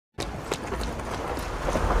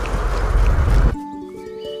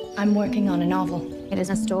I'm working on a novel. It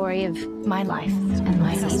is a story of my life and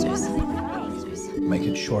my sister's. Make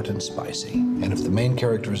it short and spicy. And if the main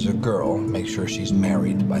character is a girl, make sure she's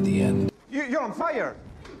married by the end. You're on fire!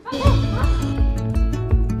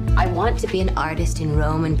 I want to be an artist in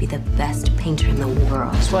Rome and be the best painter in the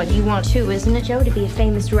world. That's what you want too, isn't it, Joe? To be a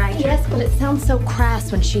famous writer? Yes, but it sounds so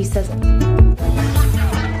crass when she says it.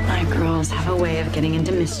 My girls have a way of getting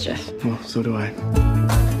into mischief. Well, so do I.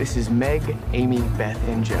 This is Meg, Amy, Beth,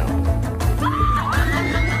 and Joe.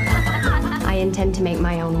 I intend to make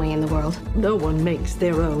my own way in the world. No one makes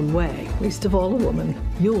their own way, least of all a woman.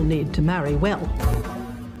 You'll need to marry well.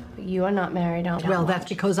 But you are not married, aren't you? Well, that's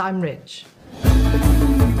because I'm rich.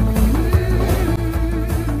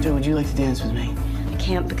 Joe, would you like to dance with me? I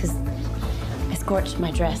can't because I scorched my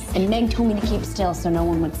dress. And Meg told me to keep still so no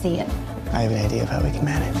one would see it. I have an idea of how we can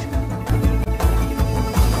manage.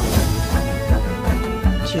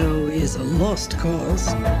 Joe is a lost cause.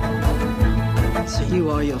 So you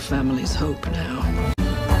are your family's hope now.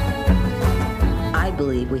 I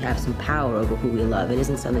believe we have some power over who we love. It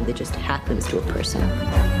isn't something that just happens to a person.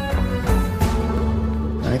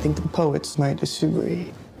 I think the poets might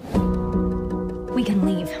disagree. We can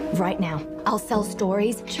leave right now. I'll sell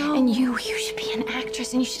stories. Joe. And you should be an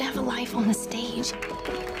actress and you should have a life on the stage.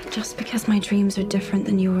 Just because my dreams are different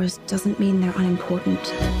than yours doesn't mean they're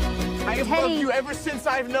unimportant. I have loved you ever since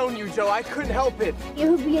I've known you, Joe. I couldn't help it. It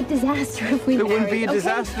would be a disaster if we It married, wouldn't be a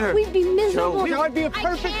disaster. Okay? We'd be miserable. Joe, I'd be a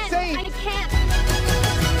perfect saint. I can't.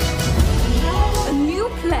 A new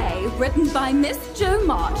play written by Miss Jo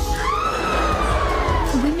March.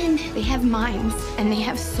 Women, they have minds and they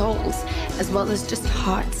have souls as well as just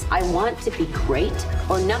hearts. I want to be great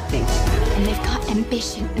or nothing. And they've got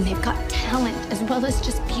ambition and they've got talent as well as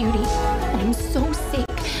just beauty. And I'm so sick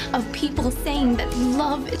of people saying that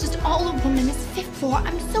love is just all a woman is fit for.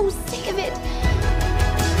 I'm so sick of it.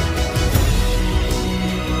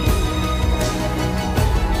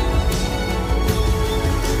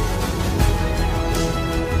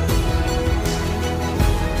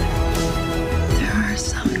 There are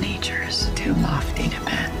some natures too lofty to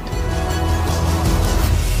bend.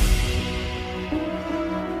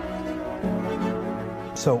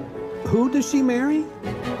 So, who does she marry?